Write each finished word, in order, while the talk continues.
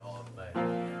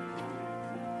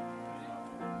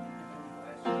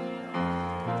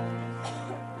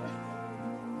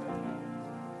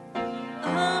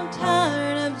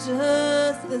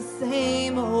the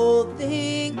same old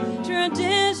thing.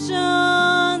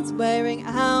 Traditions wearing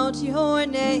out your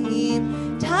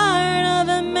name. Tired of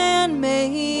a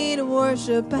man-made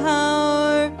worship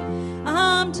power.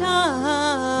 I'm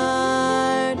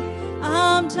tired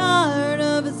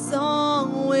of a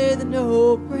song with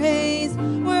no praise,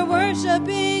 where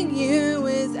worshiping you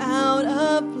is out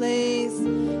of place.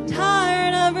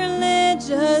 Tired of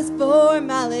religious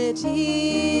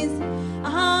formalities.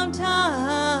 I'm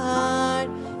tired.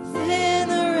 Send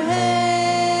the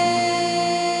rain,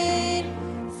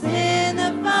 send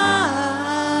the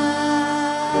fire,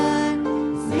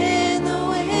 send the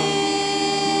wind,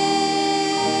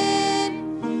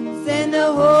 send the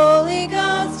Holy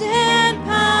Ghost and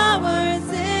power,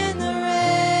 send the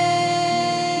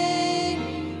rain,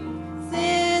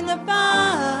 send the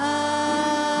fire,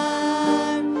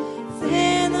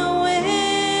 send the wind,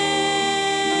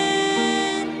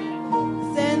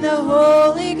 send the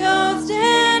Holy Ghost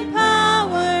and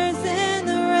power, send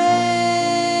the rain.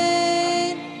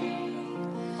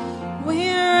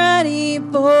 We're ready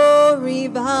for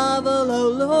revival, oh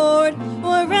Lord.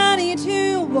 We're ready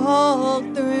to walk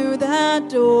through that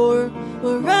door.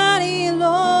 We're ready,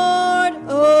 Lord,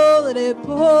 oh, let it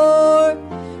pour.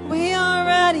 We are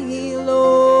ready,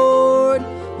 Lord.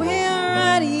 We're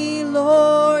ready,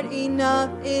 Lord.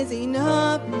 Enough is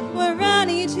enough. We're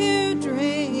ready to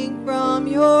drink from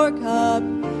your cup.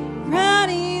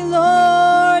 Ready,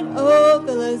 Lord, oh,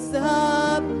 fill us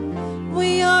up.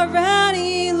 We are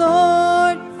ready,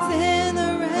 Lord. Send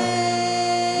the rain,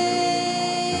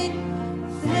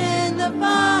 send the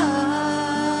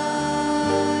fire,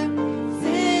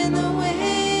 send the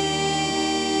wind,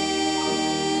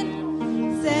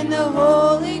 send the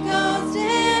Holy Ghost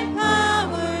and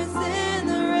power, send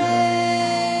the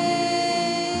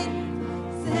rain,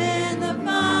 send the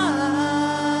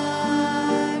fire,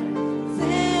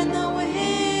 send the wind,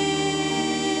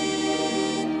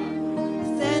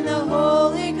 send the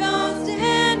Holy Ghost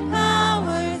and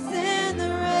power, send the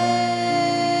rain.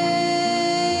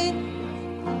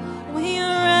 We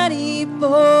are ready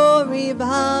for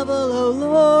revival, oh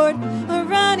Lord. We're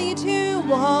ready to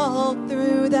walk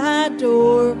through that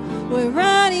door. We're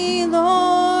ready,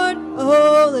 Lord.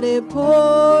 Oh, let it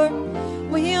pour.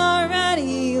 We are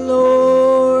ready,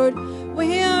 Lord.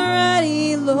 We are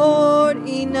ready, Lord.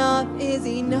 Enough is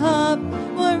enough.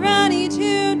 We're ready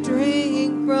to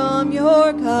drink from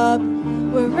your cup.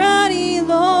 We're ready,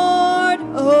 Lord.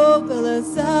 Oh, fill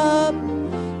us up.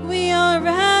 We are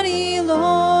ready,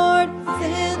 Lord.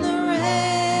 Send the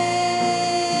rain,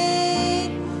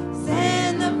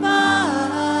 send the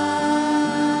fire,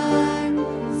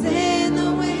 send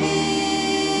the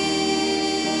wind,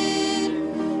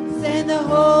 send the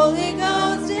Holy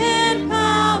Ghost and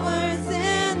power,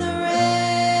 send the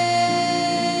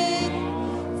rain,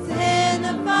 send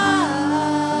the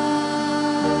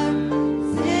fire,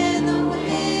 send the wind,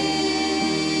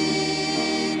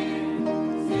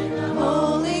 send the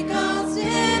Holy Ghost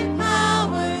and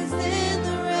power, send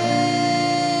the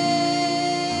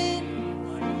rain,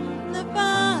 the fire.